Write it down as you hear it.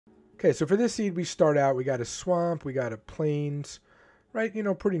Okay, so for this seed, we start out, we got a swamp, we got a plains, right? You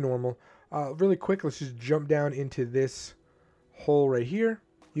know, pretty normal. Really quick, let's just jump down into this hole right here.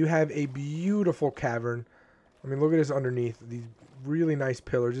 You have a beautiful cavern. I mean, look at this underneath. These really nice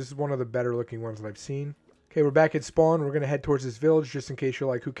pillars. This is one of the better looking ones that I've seen. Okay, we're back at spawn. We're going to head towards this village just in case you're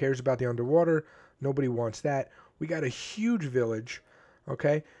like, who cares about the underwater? Nobody wants that. We got a huge village,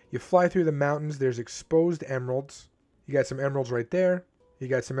 okay? You fly through the mountains. There's exposed emeralds. You got some emeralds right there. You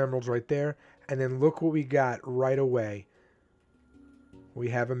got some emeralds right there. And then look what we got right away. We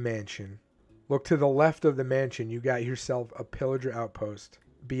have a mansion. Look to the left of the mansion. You got yourself a pillager outpost.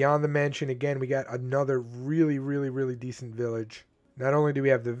 Beyond the mansion, again, we got another really decent village. Not only do we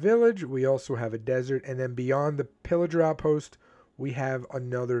have the village, we also have a desert. And then beyond the pillager outpost, we have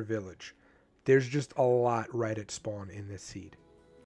another village. There's just a lot right at spawn in this seed.